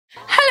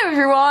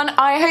everyone,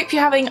 I hope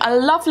you're having a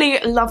lovely,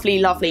 lovely,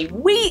 lovely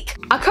week.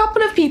 A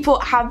couple of people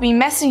have been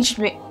messaging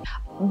me.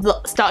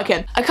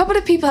 A couple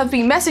of people have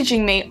been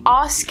messaging me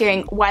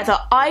asking whether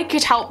I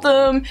could help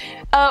them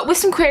with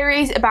some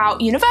queries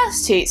about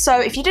university. So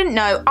if you didn't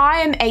know,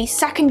 I am a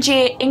second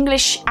year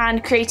English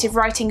and creative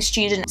writing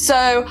student.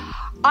 So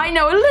I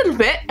know a little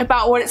bit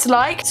about what it's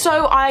like.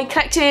 So I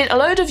collected a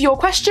load of your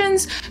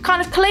questions,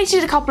 kind of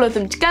collated a couple of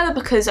them together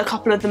because a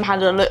couple of them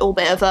had a little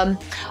bit of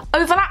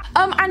overlap.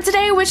 And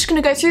today we're just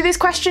gonna go through these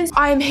questions.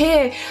 I am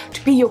here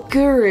to be your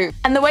guru.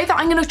 And the way that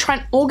I'm gonna try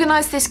and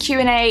organize this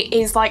Q&A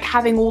is like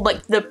having all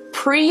like the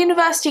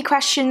pre-university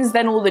questions,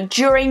 then all the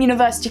during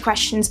university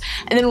questions,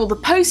 and then all the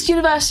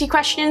post-university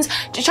questions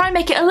to try and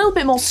make it a little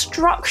bit more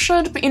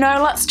structured, but you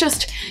know, let's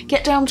just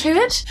get down to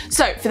it.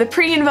 So for the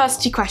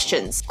pre-university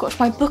questions, got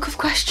my book of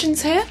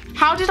questions here.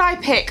 How did I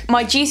pick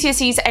my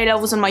GCSEs,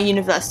 A-levels, and my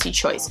university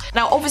choice?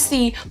 Now,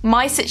 obviously,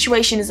 my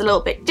situation is a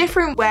little bit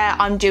different where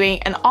I'm doing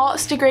an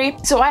arts degree,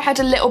 so I had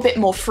a little bit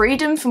more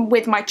freedom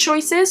with my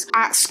choices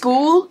at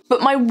school,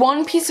 but my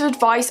one piece of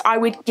advice I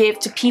would give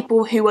to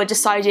people who are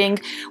deciding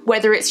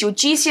whether it's your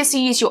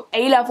GCSEs, your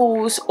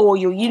A-levels, or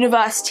your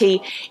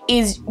university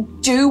is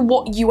do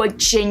what you are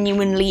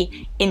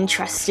genuinely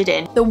interested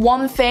in. The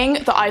one thing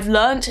that I've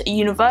learned at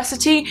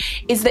university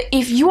is that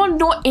if you are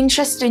not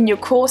interested in your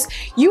course,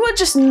 you are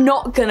just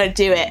not gonna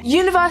do it.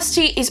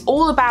 University is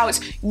all about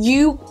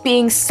you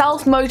being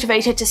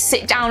self-motivated to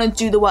sit down and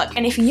do the work,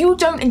 and if you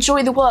don't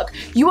enjoy the work,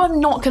 you are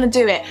not gonna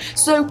do it.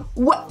 So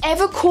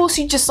whatever course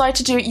you decide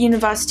to do at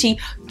university,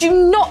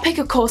 do not pick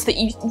a course that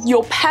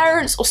your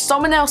parents or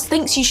someone else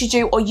thinks you should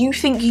do or you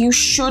think you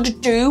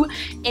should do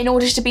in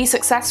order to be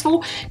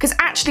successful, because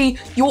actually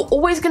you're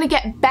always gonna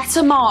get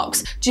better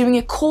marks doing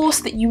a course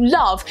that you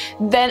love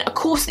than a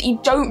course that you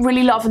don't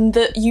really love and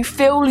that you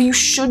feel you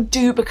should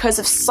do because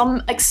of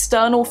some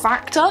external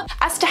factor.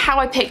 As to how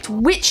I picked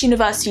which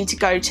university to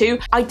go to,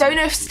 I don't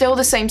know if it's still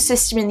the same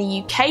system in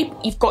the UK,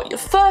 but you've got your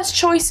first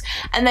choice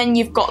and then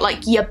you've got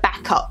like your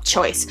backup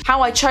choice.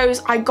 How I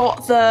chose, I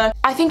got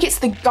I think it's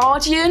The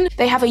Guardian.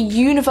 They have a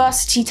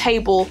university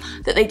table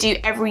that they do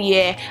every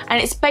year, and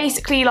it's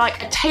basically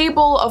like a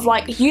table of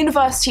like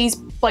universities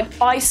like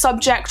by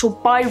subject or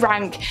by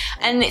rank,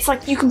 and it's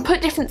like you can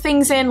put different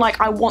things in, like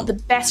I want the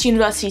best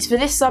universities for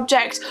this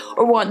subject,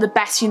 or I want the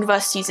best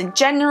universities in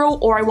general,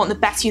 or I want the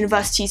best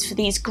universities for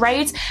these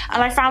grades,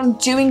 and I found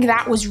doing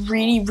that was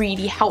really,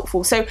 really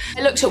helpful. So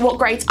I looked at what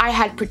grades I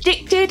had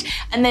predicted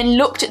and then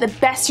looked at the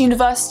best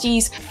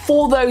universities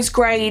for those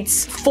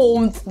grades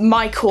for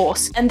my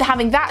course, and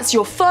having that as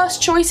your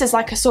first choice is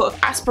like a sort of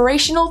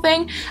aspirational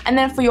thing, and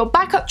then for your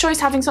backup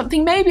choice having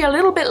something maybe a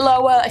little bit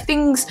lower if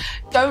things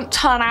don't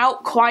turn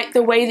out quite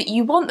the way that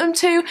you want them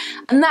to,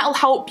 and that'll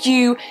help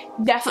you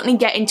definitely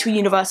get into a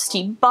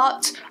university.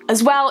 But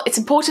as well, it's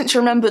important to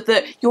remember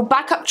that your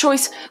backup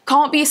choice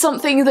can't be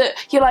something that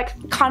you're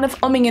like kind of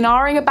umming and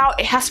ahhing about.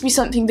 It has to be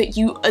something that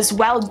you as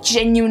well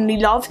genuinely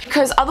love,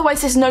 because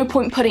otherwise there's no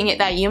point putting it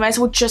there. You might as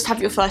well just have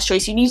your first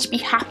choice. You need to be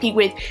happy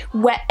with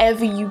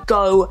wherever you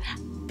go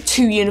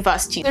to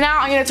university. So now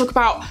I'm going to talk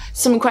about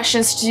some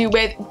questions to do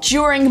with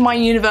during my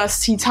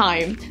university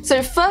time.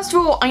 So first of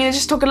all, I'm going to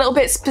just talk a little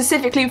bit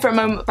specifically for a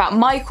moment about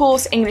my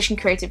course, English and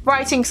Creative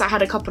Writing, because I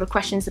had a couple of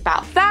questions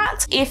about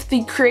that. If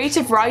the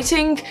creative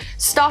writing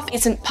stuff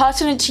isn't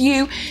pertinent to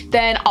you,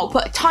 then I'll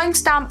put a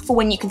timestamp for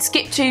when you can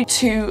skip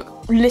to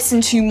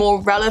listen to more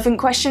relevant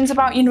questions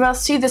about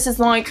university. This is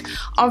like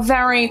a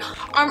very,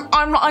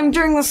 I'm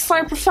doing this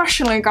so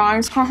professionally,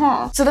 guys.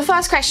 So the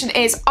first question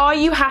is, are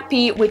you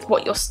happy with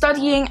what you're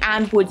studying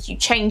and would you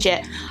change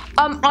it?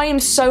 I am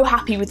so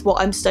happy with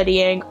what I'm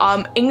studying.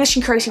 English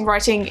and creative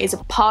writing is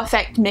a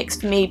perfect mix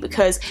for me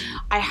because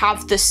I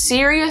have the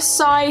serious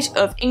side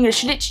of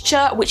English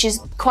literature, which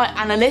is quite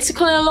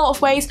analytical in a lot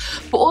of ways,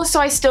 but also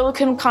I still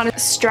can kind of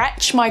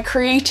stretch my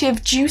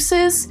creative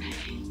juices.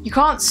 You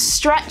can't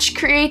stretch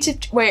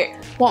wait,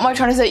 what am I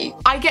trying to say?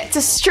 I get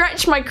to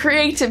stretch my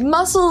creative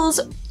muscles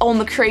on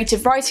the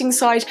creative writing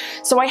side,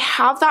 so I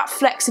have that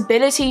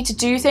flexibility to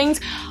do things.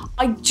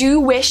 I do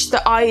wish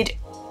that I'd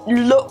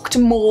looked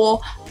more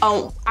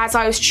as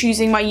I was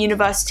choosing my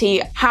university,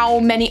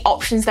 how many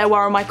options there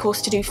were on my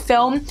course to do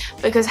film,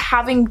 because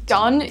having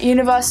done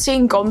university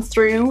and gone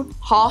through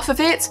half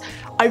of it,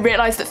 I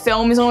realised that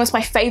film is almost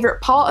my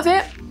favourite part of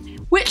it,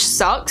 which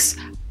sucks.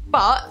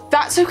 But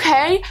that's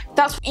okay.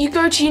 That's you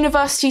go to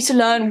university to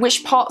learn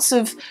which parts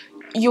of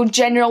your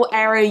general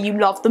area you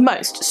love the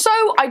most. So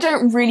I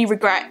don't really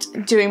regret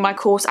doing my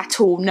course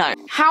at all, no.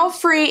 How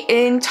free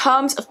in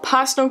terms of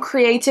personal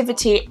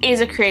creativity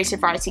is a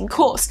creative writing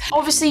course?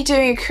 Obviously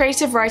doing a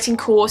creative writing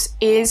course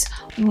is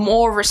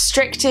more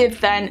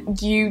restrictive than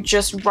you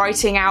just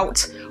writing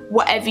out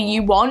whatever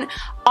you want.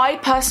 I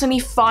personally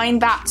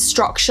find that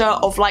structure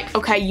of like,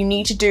 okay, you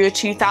need to do a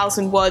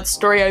 2,000 word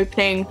story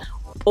opening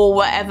or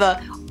whatever,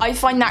 I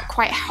find that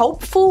quite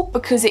helpful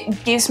because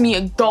it gives me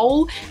a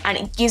goal and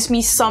it gives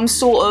me some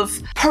sort of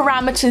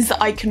parameters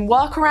that I can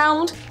work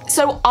around.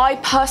 So I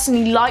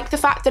personally like the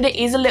fact that it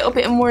is a little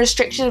bit more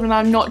restrictive and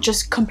I'm not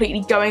just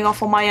completely going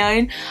off on my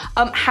own.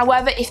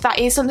 However, if that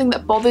is something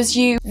that bothers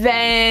you,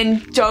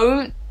 then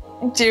don't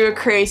do a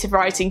creative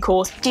writing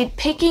course. Did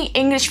picking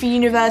English for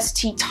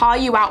university tire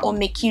you out or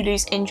make you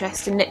lose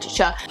interest in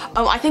literature?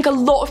 I think a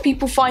lot of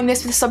people find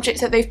this with the subjects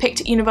that they've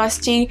picked at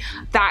university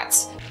that,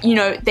 you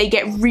know, they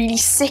get really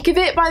sick of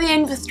it by the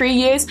end of the 3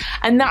 years,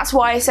 and that's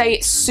why I say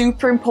it's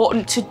super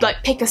important to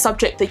like pick a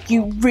subject that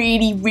you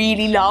really,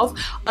 really love.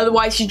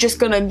 Otherwise you're just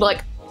gonna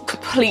like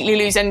completely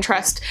lose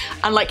interest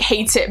and like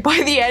hate it by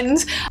the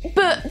end.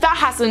 But that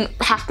hasn't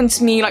happened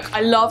to me. Like,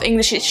 I love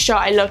English literature,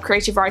 I love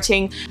creative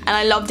writing, and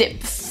I loved it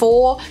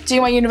before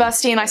doing my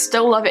university and I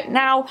still love it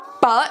now.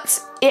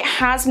 But it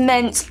has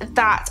meant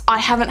that I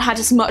haven't had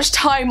as much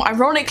time,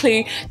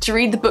 ironically, to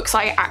read the books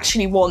I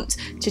actually want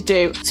to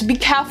do. So be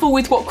careful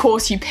with what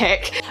course you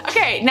pick.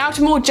 Okay, now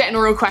to more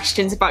general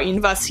questions about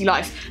university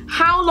life.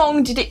 How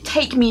long did it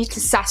take me to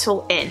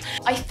settle in?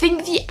 I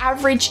think the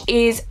average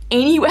is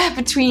anywhere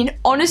between,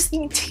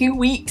 honestly, 2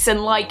 weeks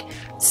and like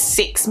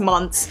 6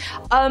 months.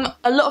 A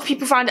lot of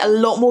people find it a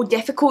lot more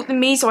difficult than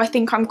me, so I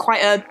think I'm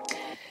quite an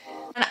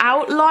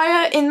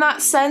outlier in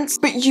that sense,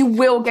 but you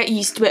will get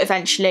used to it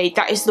eventually.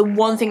 That is the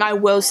one thing I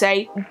will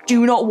say.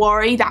 Do not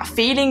worry, that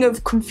feeling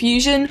of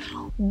confusion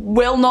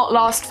will not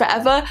last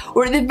forever,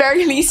 or at the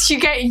very least you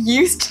get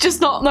used to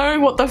just not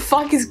knowing what the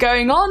fuck is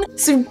going on.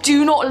 So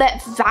do not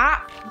let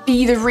that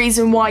be the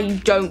reason why you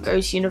don't go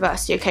to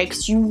university, okay?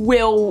 Because you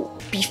will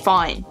be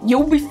fine.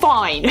 You'll be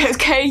fine,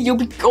 okay? You'll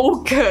be all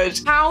good.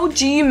 How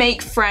do you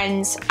make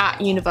friends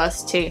at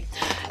university?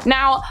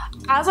 Now,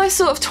 as I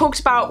sort of talked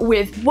about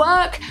with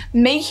work,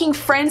 making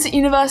friends at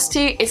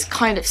university is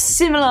kind of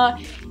similar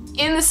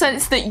in the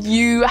sense that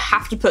you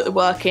have to put the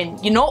work in.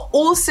 You're not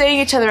all seeing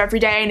each other every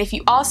day, and if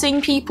you are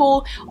seeing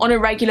people on a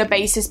regular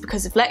basis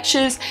because of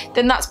lectures,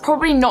 then that's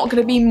probably not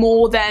going to be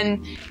more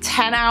than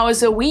 10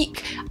 hours a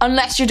week,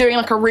 unless you're doing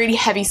like a really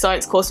heavy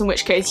science course, in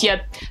which case you're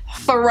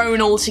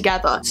thrown all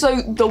together.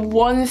 So the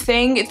one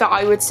thing that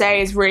I would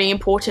say is really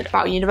important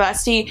about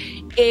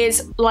university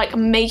is like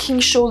making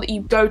sure that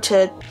you go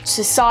to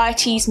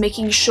societies,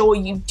 making sure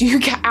you do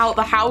get out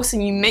the house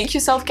and you make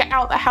yourself get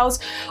out the house.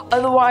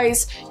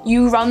 Otherwise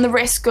you run the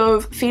risk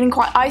of feeling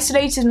quite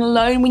isolated and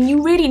alone when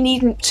you really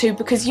needn't to,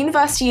 because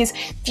university is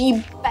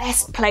the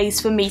best place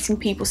for meeting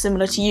people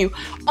similar to you.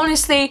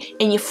 Honestly,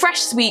 in your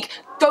freshers week,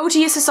 go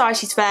to your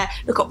societies fair,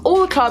 look at all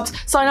the clubs,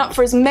 sign up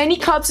for as many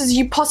clubs as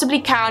you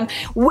possibly can,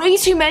 way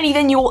too many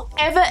than you'll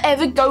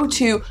ever go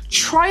to,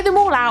 try them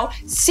all out,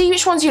 see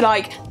which ones you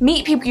like,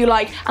 meet people you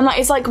like, and that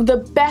is like the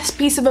best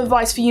piece of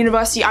advice for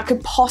university I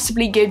could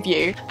possibly give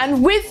you.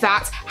 And with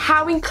that,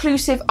 how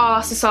inclusive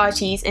are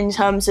societies in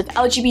terms of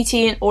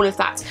LGBT and all of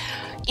that?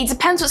 It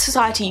depends what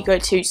society you go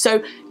to.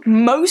 So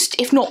most,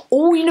 if not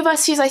all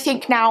universities, I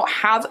think now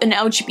have an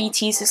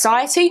LGBT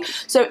society.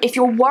 So if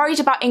you're worried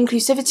about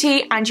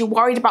inclusivity and you're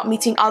worried about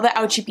meeting other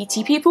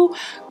LGBT people,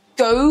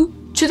 go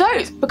to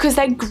those because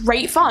they're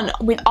great fun.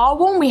 With our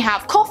one, we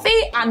have coffee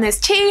and there's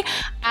tea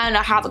and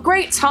I have a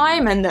great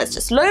time and there's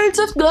just loads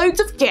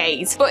of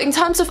gays. But in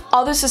terms of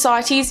other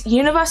societies,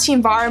 university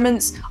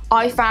environments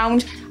I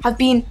found have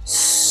been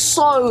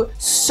so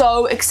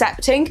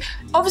accepting.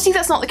 Obviously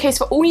that's not the case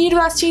for all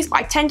universities, but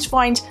I tend to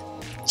find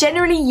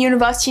generally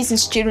universities and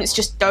students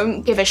just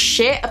don't give a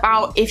shit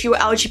about if you're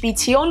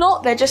LGBT or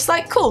not. They're just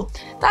like, cool,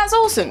 that's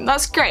awesome,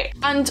 that's great.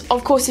 And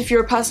of course, if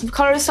you're a person of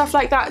colour and stuff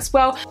like that as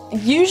well,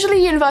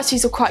 usually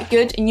universities are quite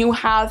good and you'll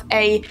have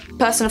a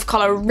person of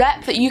colour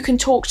rep that you can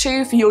talk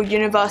to for your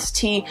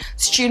university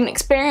student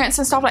experience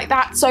and stuff like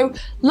that. So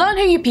learn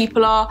who your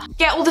people are,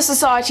 get all the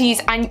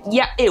societies, and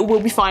yeah, it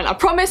will be fine, I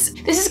promise.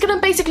 This is gonna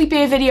basically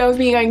be a video of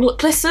me going,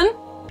 look, listen,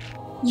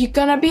 you're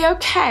gonna be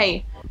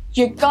okay.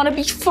 You're gonna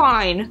be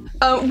fine.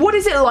 What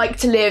is it like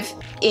to live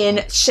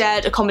in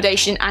shared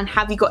accommodation, and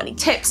have you got any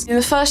tips? In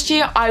the first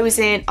year, I was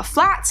in a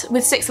flat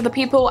with 6 other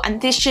people,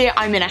 and this year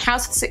I'm in a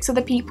house with 6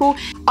 other people.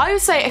 I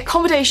would say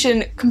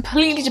accommodation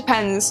completely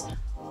depends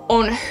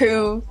on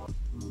who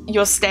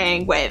you're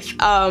staying with.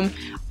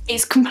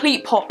 It's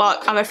complete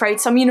potluck, I'm afraid.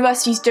 Some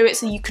universities do it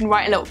so you can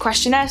write a little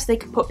questionnaire so they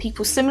can put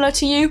people similar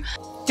to you.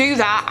 Do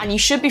that and you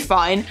should be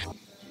fine.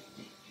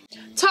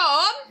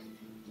 Tom?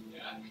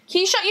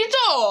 Can you shut your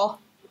door?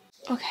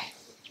 Okay.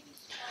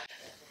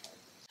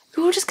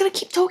 We're all just gonna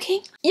keep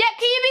talking? Yeah,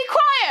 can you be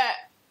quiet?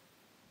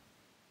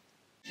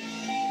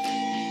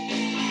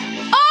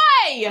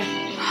 Oi!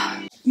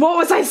 What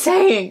was I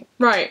saying?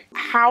 Right.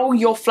 How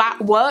your flat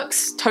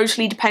works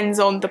totally depends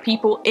on the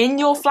people in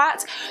your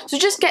flat. So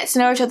just get to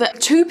know each other.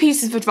 2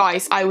 pieces of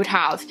advice I would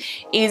have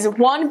is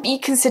 1, be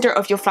considerate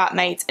of your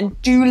flatmates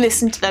and do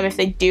listen to them if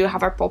they do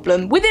have a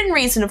problem. Within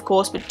reason, of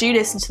course, but do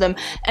listen to them.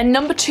 And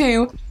number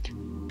 2,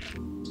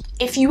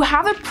 if you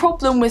have a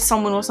problem with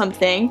someone or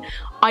something,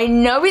 I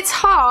know it's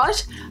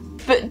hard,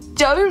 but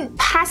don't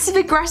passive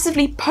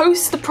aggressively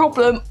post the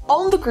problem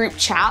on the group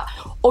chat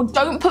or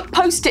don't put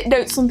post-it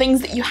notes on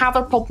things that you have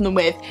a problem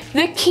with.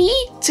 The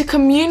key to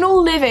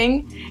communal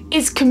living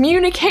is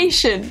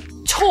communication.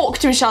 Talk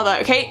to each other,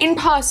 okay, in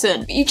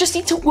person. You just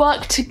need to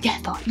work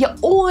together. You're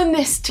all in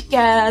this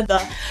together.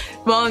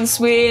 Once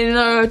we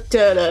know,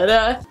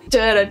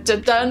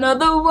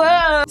 another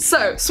world.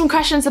 So, some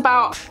questions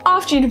about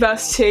after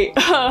university.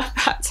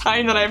 That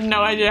time that I have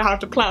no idea how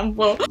to plan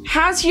for.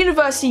 Has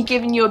university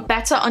given you a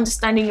better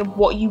understanding of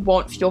what you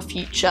want for your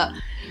future?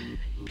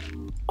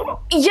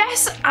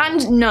 Yes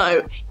and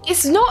no.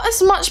 It's not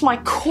as much my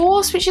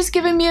course which has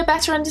given me a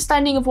better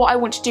understanding of what I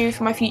want to do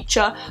for my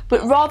future,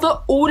 but rather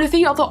all of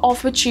the other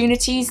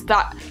opportunities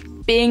that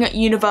being at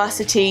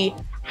university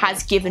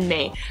has given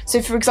me.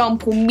 So for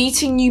example,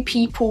 meeting new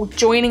people,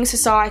 joining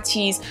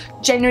societies,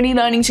 generally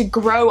learning to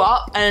grow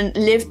up and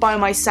live by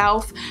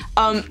myself,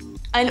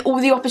 and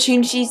all the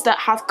opportunities that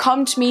have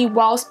come to me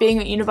whilst being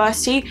at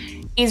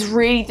university is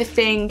really the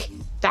thing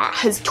that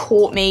has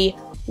taught me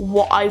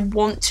what I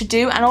want to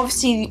do. And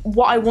obviously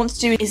what I want to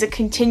do is a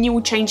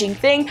continual changing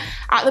thing.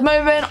 At the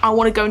moment I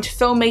want to go into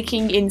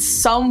filmmaking in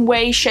some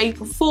way, shape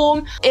or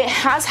form. It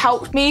has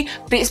helped me,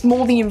 but it's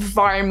more the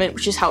environment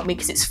which has helped me,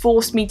 because it's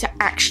forced me to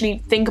actually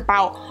think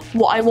about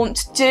what I want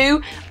to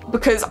do,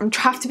 because I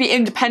have to be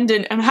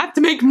independent and I have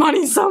to make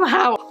money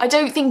somehow. I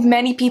don't think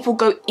many people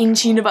go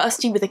into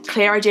university with a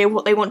clear idea of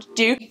what they want to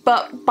do,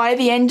 but by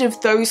the end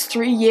of those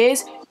 3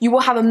 years you will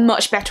have a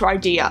much better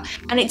idea.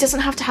 And it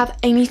doesn't have to have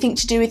anything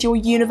to do with your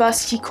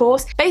university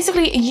course.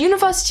 Basically, a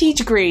university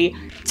degree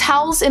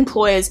tells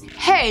employers,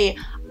 hey,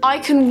 I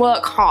can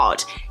work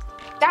hard.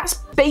 That's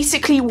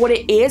basically what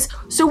it is.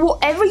 So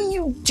whatever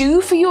you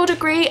do for your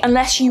degree,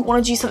 unless you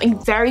want to do something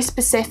very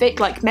specific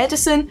like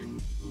medicine,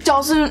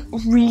 doesn't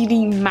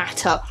really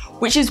matter.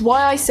 Which is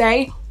why I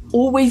say,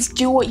 always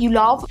do what you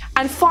love.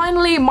 And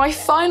finally, my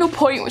final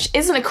point, which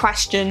isn't a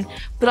question,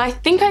 but I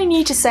think I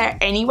need to say it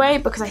anyway,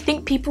 because I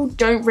think people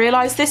don't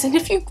realize this, and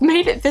if you've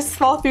made it this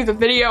far through the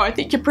video, I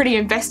think you're pretty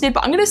invested,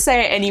 but I'm gonna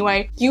say it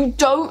anyway. You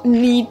don't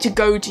need to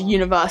go to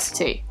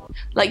university.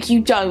 Like, you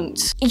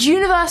don't.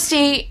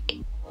 University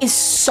is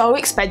so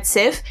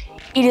expensive.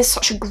 It is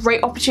such a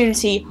great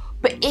opportunity,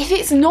 but if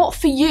it's not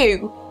for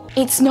you,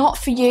 it's not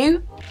for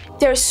you.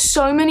 There are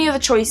so many other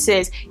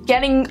choices.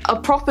 Getting a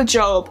proper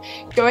job,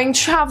 going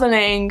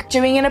traveling,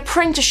 doing an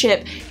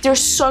apprenticeship. There are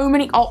so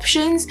many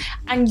options,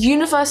 and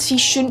university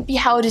shouldn't be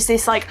held as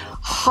this like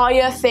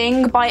higher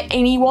thing by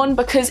anyone,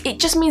 because it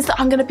just means that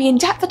I'm gonna be in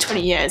debt for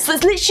 20 years.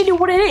 That's literally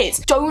what it is.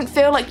 Don't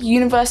feel like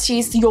university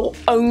is your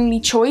only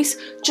choice.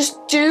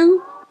 Just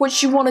do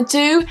what you wanna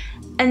do,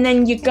 and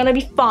then you're gonna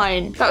be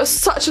fine. That was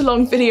such a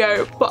long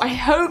video, but I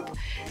hope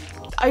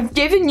I've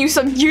given you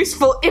some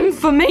useful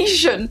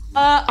information.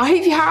 I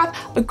hope you have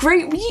a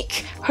great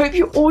week. Hope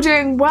you're all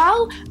doing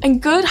well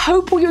and good.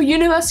 Hope all your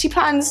university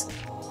plans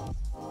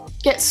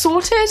get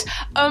sorted.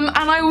 And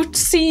I will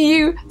see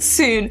you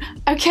soon.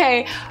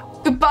 Okay,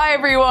 goodbye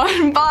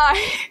everyone, bye.